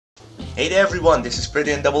Hey there everyone, this is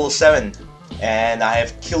Pretty007 and I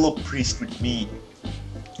have Killer Priest with me.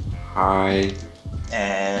 Hi.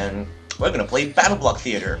 And we're gonna play BattleBlock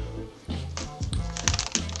Theater.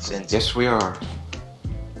 Since Yes, we are.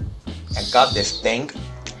 I got this thing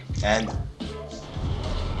and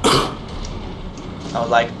I was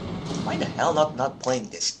like, why the hell not playing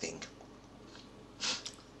this thing?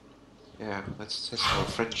 Yeah, let's test our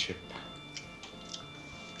friendship.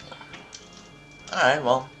 Alright,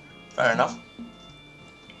 well, fair enough.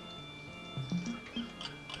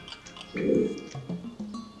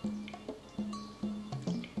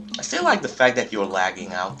 I still like the fact that you're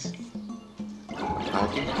lagging out.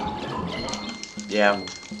 Lagging? Yeah.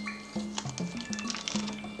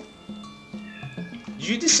 Did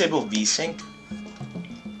you disable VSync?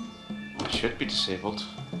 It should be disabled.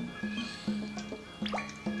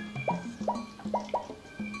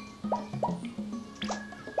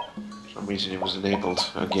 For some reason it was enabled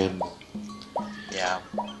again. Yeah.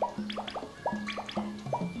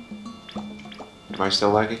 Am I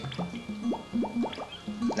still lagging?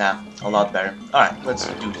 Nah, a lot better. Alright, let's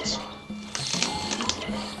do this. Time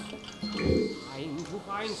to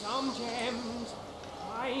find some gems.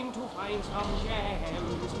 Time to find some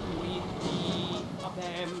gems. With 3 of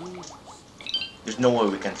them. There's no way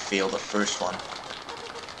we can fail the first one.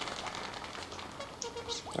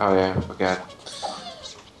 Oh yeah, I forgot.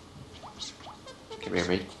 Come here,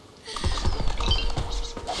 mate.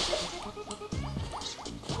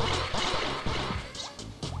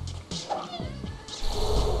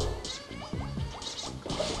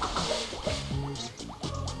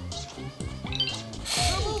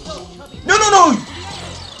 No!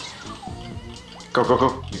 Go, go,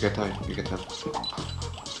 go! You get time, you get time.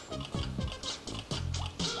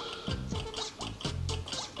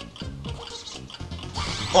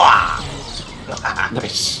 Wah!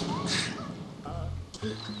 Nice.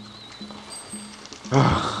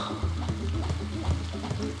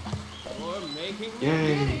 You're making me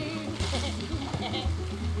Yay!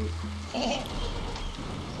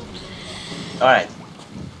 Alright.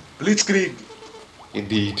 Blitzkrieg!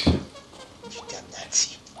 Indeed. You damn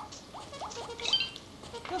Nazi.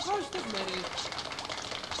 the first of many.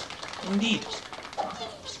 Indeed.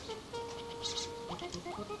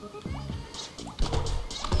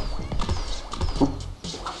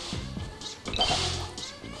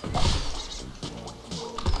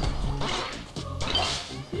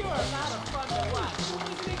 You're a lot of fun to watch,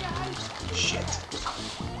 isn't it, guys? Shit.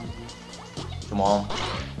 Come on.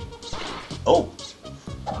 Oh!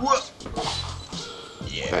 What?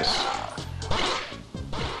 Yeah. Nice.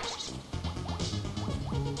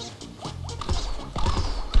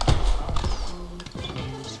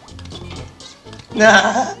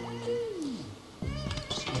 Nah!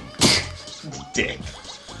 Dick.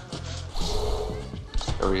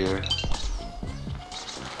 Over here.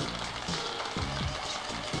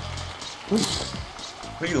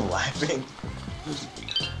 What are you laughing?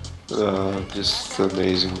 Just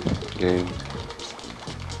amazing game.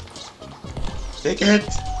 Take it!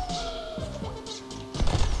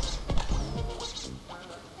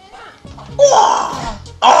 Oh!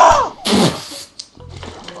 Oh!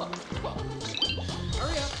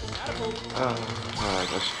 Hurry up, gotta move. Alright,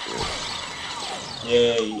 that's good.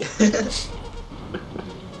 Yay!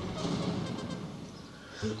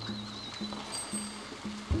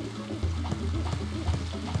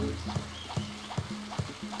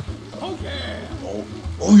 Okay.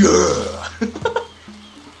 Oh yeah!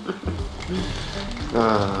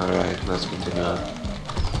 Alright, let's continue on.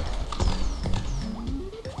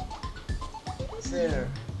 Is there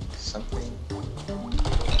something?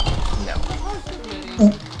 No. First of many.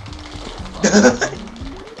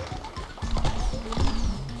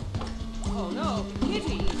 Oh no,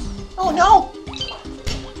 kitties. Oh no!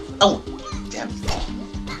 Oh, damn it.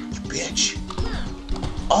 You bitch.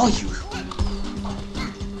 Oh, you.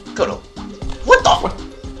 Go to. What the?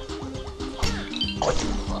 Oh, you.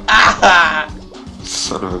 Ah!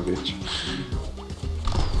 Son of a bitch.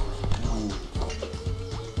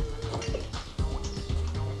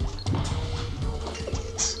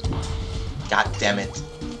 God damn it.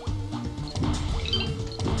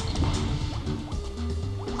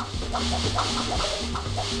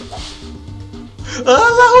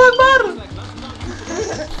 Allahu Akbar!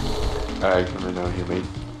 Alright, come in down here, mate.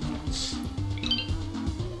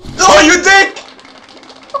 Oh, you dick!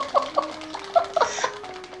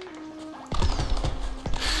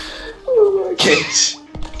 Bitch.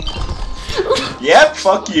 Yep,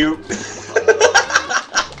 fuck you.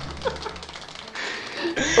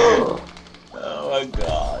 Oh. Oh my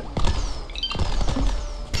god.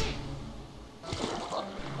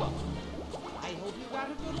 I hope you got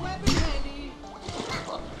a good weapon.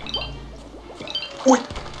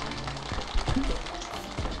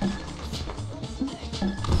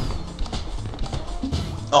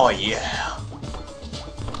 Oh yeah.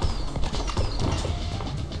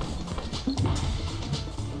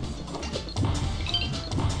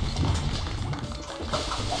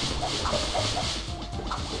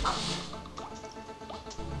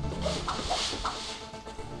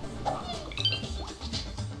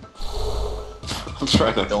 I'm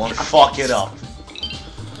trying to. Don't fuck it up.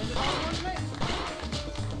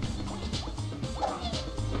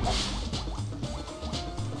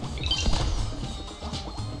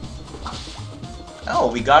 Oh,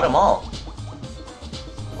 we got them all.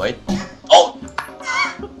 Wait. Oh!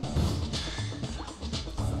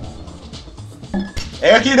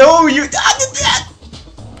 Eric, you know you did that!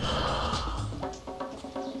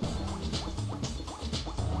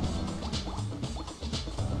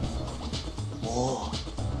 Whoa.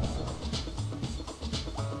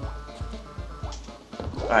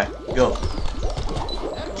 Alright, go.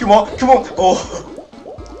 Come on, come on! Oh!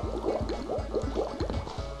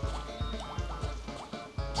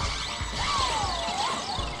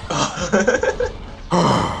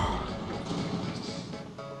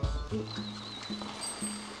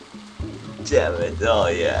 Damn it, oh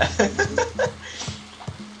yeah.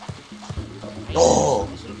 Oh!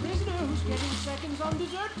 Prisoner who's getting seconds on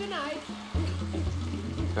dessert tonight.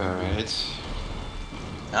 Alright.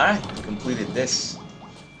 Alright, completed this.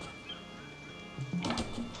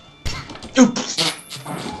 Oops!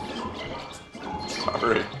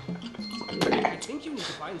 Sorry. I think you need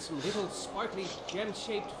to find some little sparkly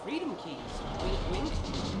gem-shaped freedom keys. Wink, wink.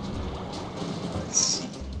 Let's see.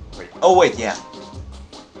 Wait. Oh wait, yeah.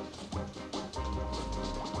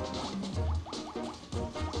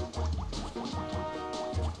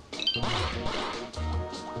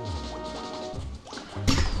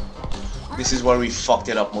 This is where we fucked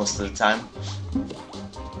it up most of the time.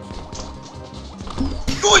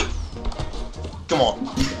 Oi! Come on.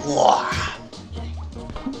 Wah.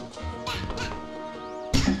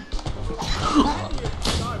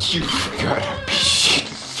 You gotta be shitting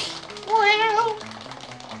me.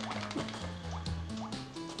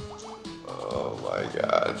 Oh my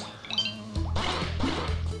god.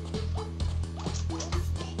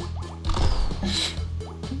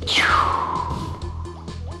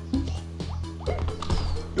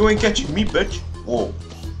 You ain't catching me, bitch. Whoa.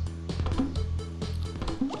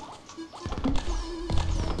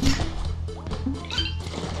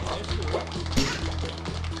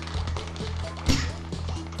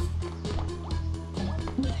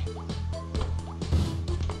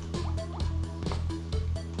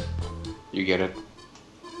 You get it.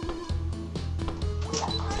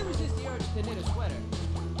 I resist the urge to knit a sweater.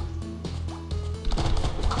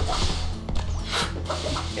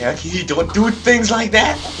 Yeah, you don't do things like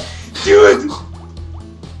that, dude.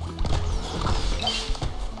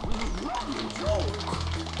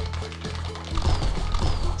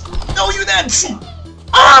 No, you Nancy.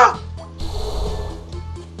 Ah.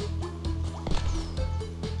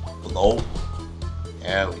 Hello.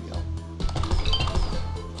 There we go.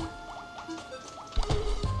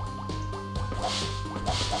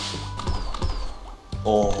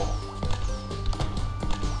 Oh.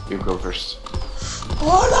 You go first.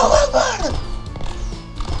 Oh no,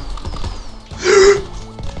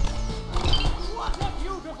 What a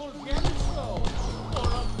beautiful gemstone for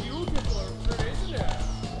a beautiful prisoner.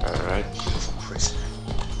 Alright. prisoner.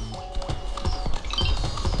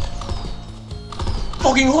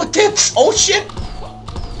 Fucking hot tips! Oh shit!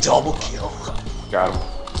 Double kill. Got him.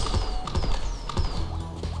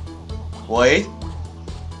 Wait.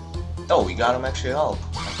 Oh, we got him actually all,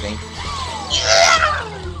 I think.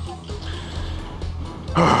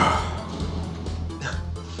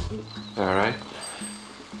 Alright.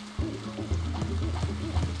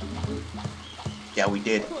 Yeah, we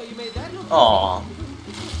did. Well, you made that look Aww.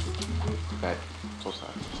 Bad. So sad.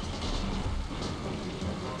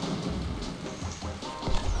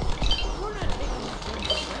 You're not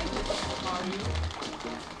taking this for granted, are you?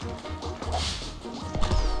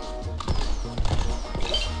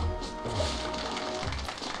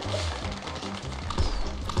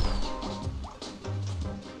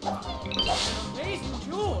 Amazing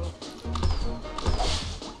jewel.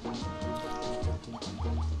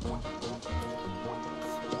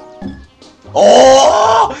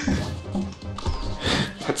 Oh!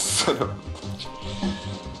 That's son of a...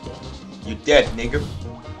 You dead, nigga.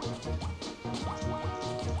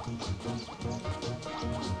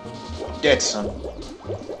 Dead, son.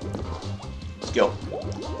 Let's go.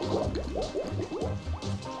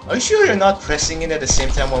 Are you sure you're not pressing it at the same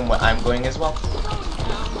time when I'm going as well?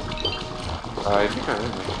 I think I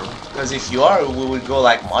am actually. Because if you are, we would go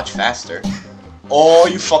like much faster. Oh,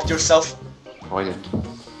 you fucked yourself. Oh, I didn't.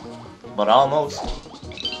 But almost.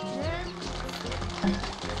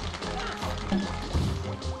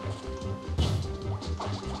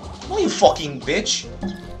 you fucking bitch!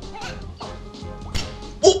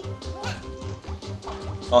 Oh!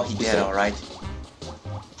 Oh, he did, alright.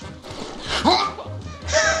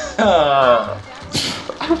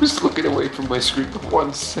 I was looking away from my screen for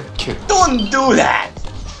 1 second. Don't do that!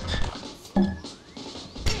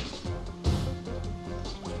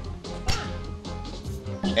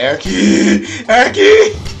 Erky!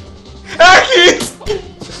 Erky! Erky!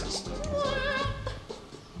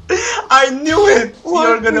 I knew it!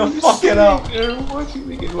 You're gonna fuck it up! They're watching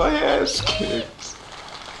me get my ass kicked.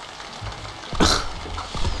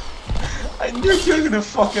 I knew you were gonna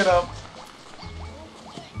fuck it up.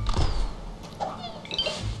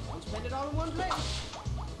 Don't spend it all in one place.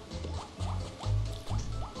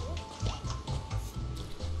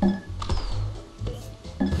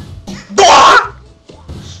 Ah!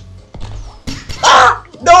 Ah!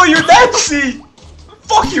 No, you're Nancy!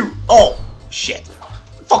 Fuck you! Oh, shit.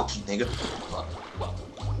 Fuck you, nigga.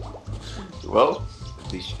 Well,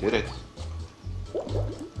 at least you did it.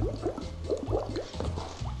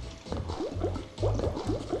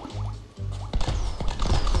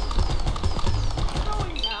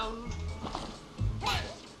 Going down.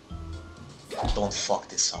 Don't fuck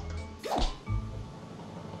this up.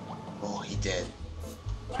 Oh, he did.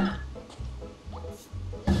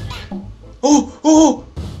 Oh! Oh!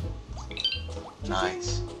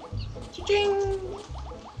 Nice. Ching!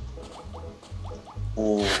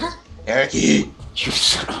 Oh, Ericy! You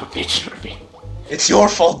son of a bitch, Norby. It's your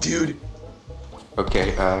fault, dude!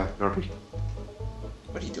 Okay, Norby.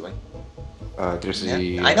 What are you doing? There's Yeah,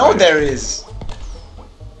 a... I know there is!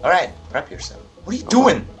 Alright, prep yourself. What are you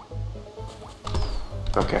doing?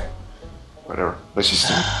 Okay. Whatever. Let's just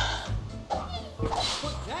do it.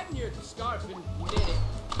 Put that in your scarf and knit it.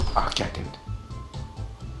 Oh, god damn it.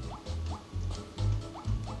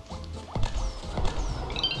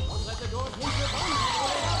 Don't let the door hit your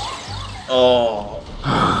bones. Oh.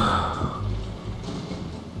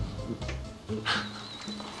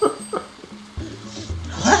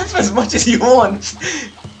 Laugh as much as you want!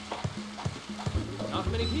 Not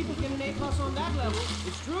many people get an A+ on that level.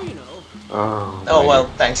 It's true, you know. Oh, Oh man. well,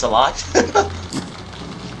 thanks a lot.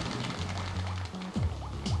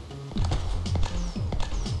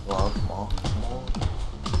 Well, come on, come on.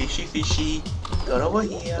 Fishy, fishy. Got over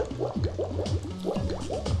here.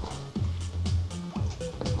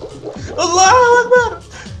 Allahu Akbar!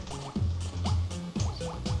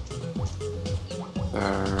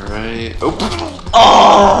 Alright. Oh!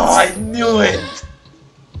 Oh, I knew it!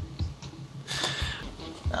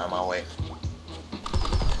 Out of my way.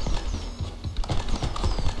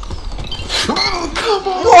 Come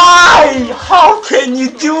on! Why? How can you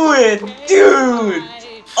do it, dude?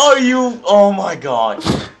 Are you? Oh my god.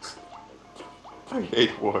 I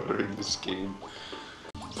hate water in this game.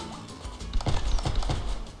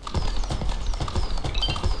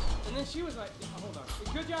 And then she was like, oh, hold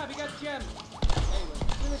on. Good job, you got the gem. Anyway,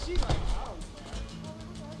 and then she's like, I don't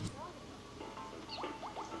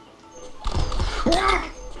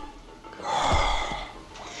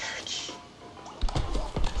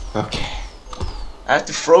Okay. I have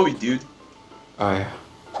to throw you, dude. Oh yeah.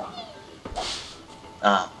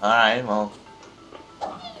 Ah, alright, well.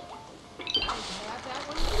 have that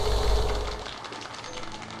one.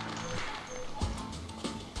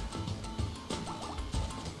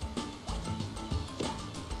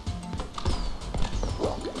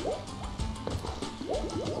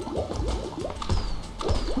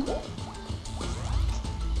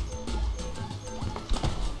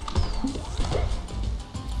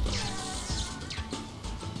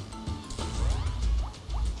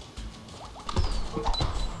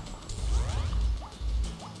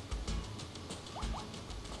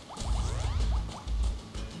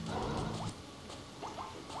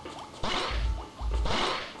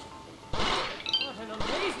 What an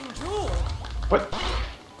amazing jewel. What?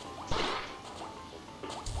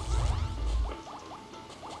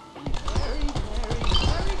 Very, very,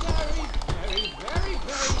 very, very, very, very,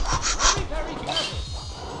 very, very careful.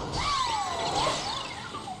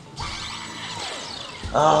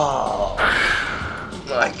 Oh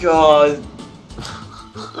my god.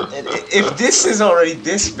 If this is already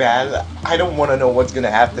this bad, I don't want to know what's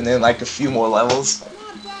gonna happen in like a few more levels.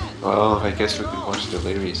 Not bad. Well, I guess we could watch the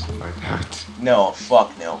Larrys to find out. No,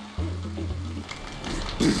 fuck no.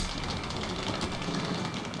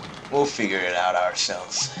 We'll figure it out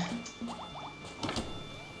ourselves.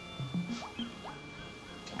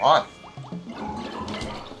 Come on.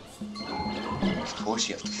 Of course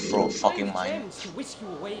you have to throw a fucking Find mine. gems to whisk you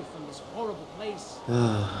away from this horrible place.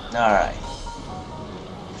 Alright.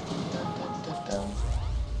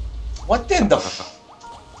 What in the f-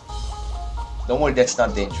 Don't worry, that's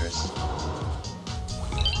not dangerous.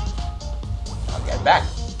 I'll get back.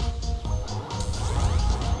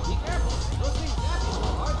 Be careful. Those things stab you so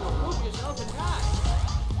hard you'll prove yourself and die.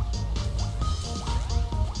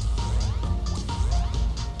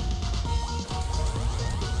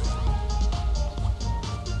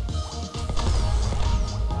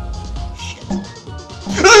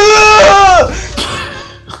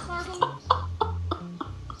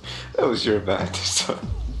 That was your bad this time.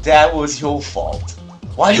 That was your fault.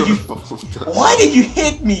 Why did Your you? fault. Why did you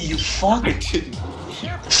hit me, you fuck? I didn't.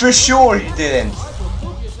 For sure you didn't. Hard you'll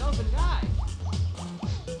prove yourself and die.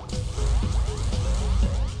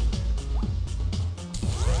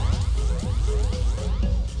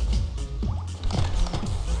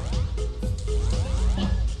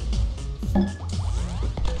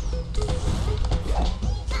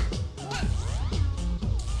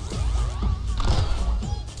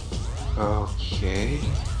 Okay.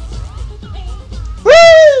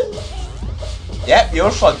 Woo! Yep,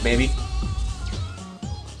 you're fucked, baby.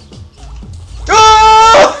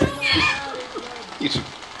 Ah!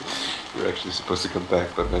 You're actually supposed to come back,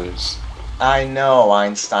 but then it's... I know,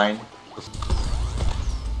 Einstein.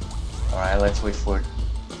 Alright, let's wait for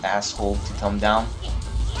asshole to come down.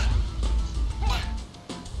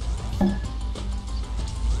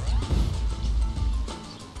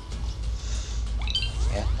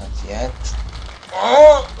 Yeah, not yet.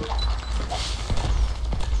 Oh!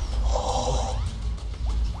 Oh.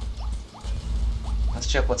 Let's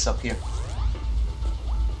check what's up here.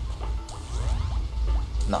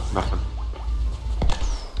 No. Nothing.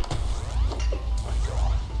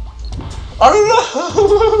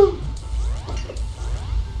 Oh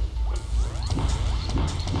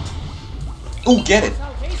no! Ooh, get it!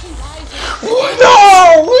 Salvation lies in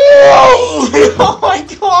No! Oh my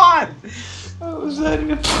god! How was that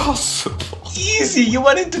even possible? Easy! You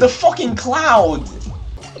went into the fucking cloud!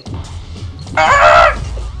 Ah!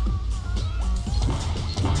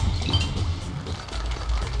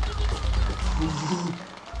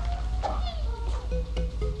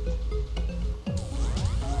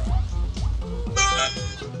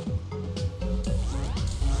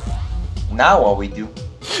 Now what we do?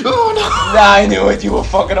 Oh no! I knew it, you were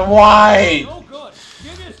fucking white! no good.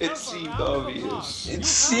 Give yourself It a seemed round of obvious. applause. It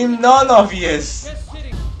seemed non-obvious. Just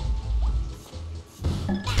sitting.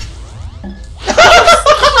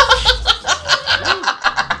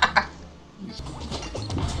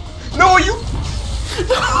 No, you.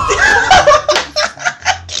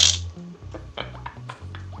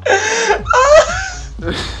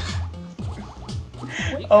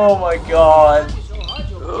 Oh my god. So hard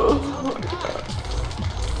you'll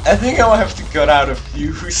I think I'll have to cut out a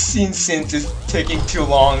few scenes since it's taking too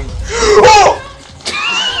long. Oh!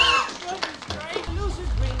 Great lucid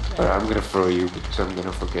dreams. Alright, I'm gonna throw you because I'm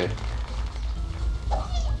gonna forget.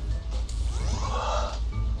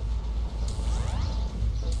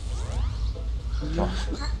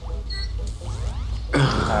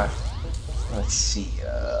 Let's see.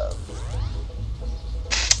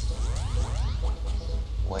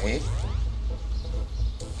 Wait.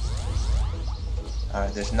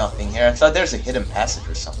 Alright, there's nothing here. I thought there's a hidden passage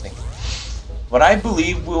or something. But I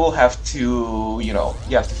believe we will have to, you know,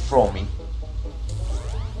 you have to throw me.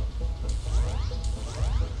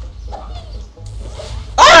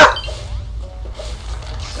 Ah!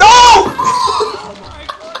 No! Oh my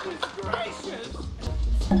goodness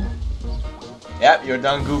gracious. Yep, you're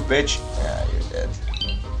done, goof, bitch. Yeah, you're dead.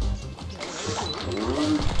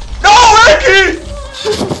 No, Ricky!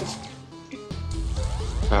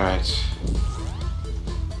 Alright.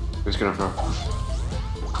 Who's gonna throw?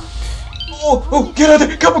 Oh, oh, get out of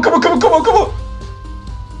there! Come on, come on, come on, come on, come on!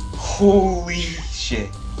 Holy shit.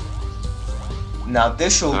 Now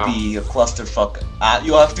this will be a clusterfuck.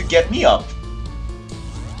 You'll have to get me up.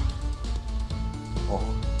 Oh,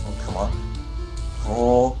 oh, come on.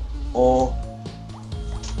 Oh, oh.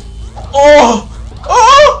 Oh!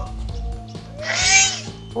 Oh!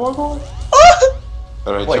 Oh!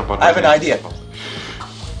 Alright, Wait, jump on I have an idea.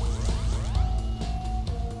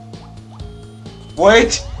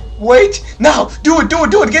 Wait! Wait! Now! Do it! Do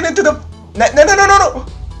it! Do it! Get into the... No, no, no, no, no, no!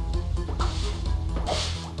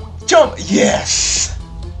 Jump! Yes!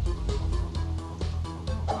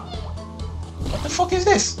 What the fuck is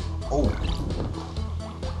this? Oh.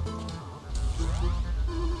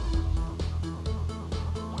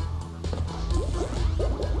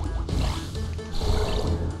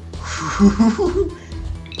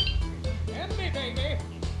 Get me, baby.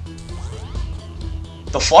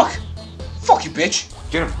 The fuck? Fuck you, bitch!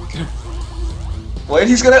 Get him! Get him! Wait,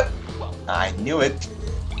 he's gonna... I knew it.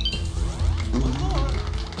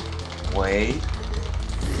 Wait.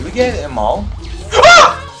 Did we get them all?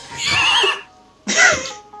 Ah!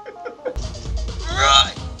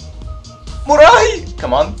 Murai!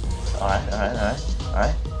 Come on. Alright, alright,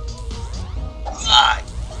 alright, alright.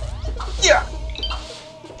 Yeah!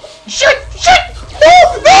 Shit! Shit! No!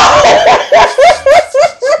 No!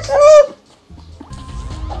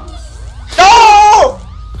 No!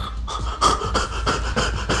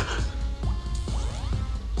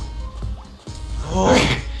 Oh.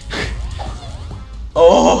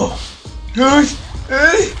 Oh.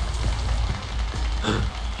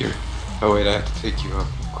 Here. Oh wait, I have to take you up,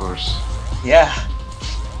 of course. Yeah.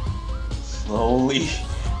 Slowly.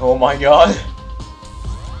 Oh my god.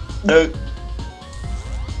 No.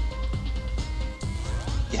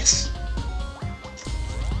 Yes.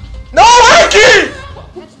 No, Hanky!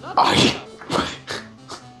 I.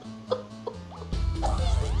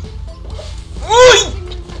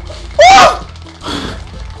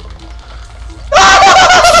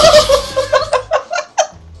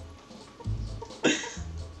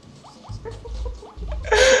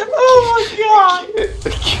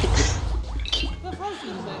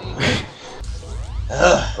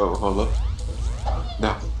 Oh, hold up.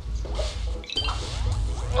 No.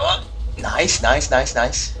 Nice, nice, nice,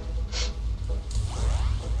 nice.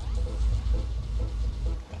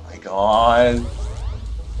 Oh my god.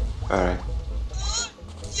 Alright.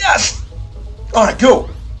 Yes! Alright, go!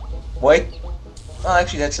 Wait. Oh,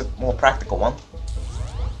 actually, that's a more practical one.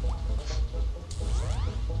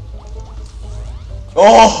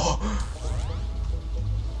 Oh!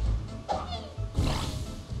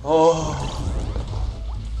 Oh!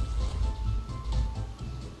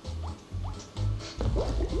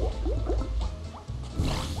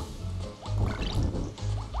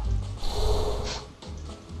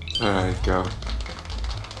 Alright, go.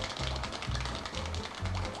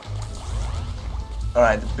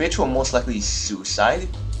 Alright, the bitch will most likely suicide.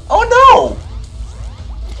 Oh no!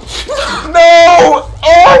 No!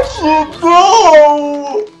 Oh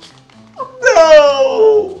no!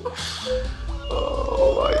 No!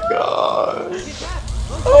 Oh my god.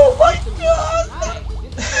 Oh my god!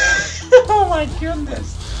 Oh my goodness!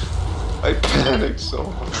 I panicked so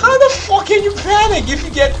hard. How the fuck can you panic? If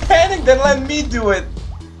you get panicked, then let me do it.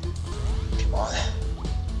 Come on.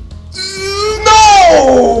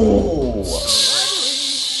 No!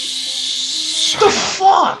 The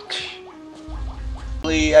fuck?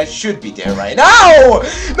 I should be there right now.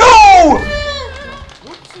 No!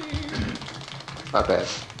 My bad.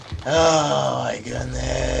 Oh my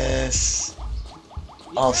goodness.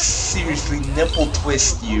 I'll seriously nipple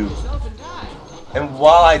twist you. And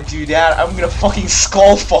while I do that, I'm gonna fucking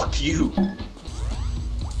skull fuck you.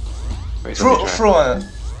 Wait, Throw it.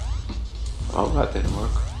 Oh, that didn't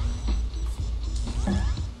work.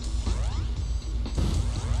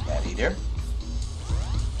 That either.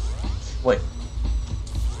 Wait.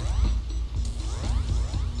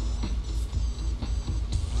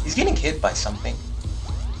 He's getting hit by something.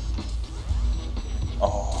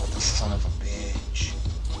 Oh, the son of a bitch.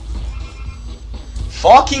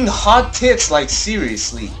 Fucking hot tits, like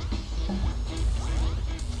seriously.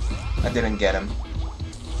 I didn't get him.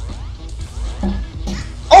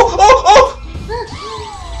 Oh, oh, oh!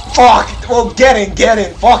 Fuck! Well, get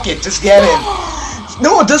in, fuck it, just get in.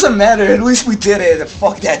 No, it doesn't matter, at least we did it.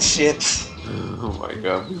 Fuck that shit. Oh my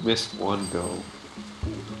god, we missed one go.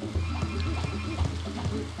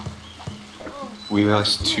 We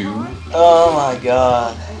lost two. Oh my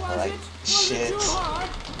god. Like, shit.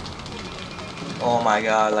 Oh my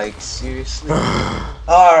god, like, seriously?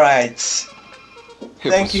 Alright.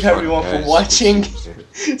 Thank you everyone for watching.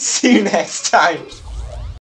 See you next time.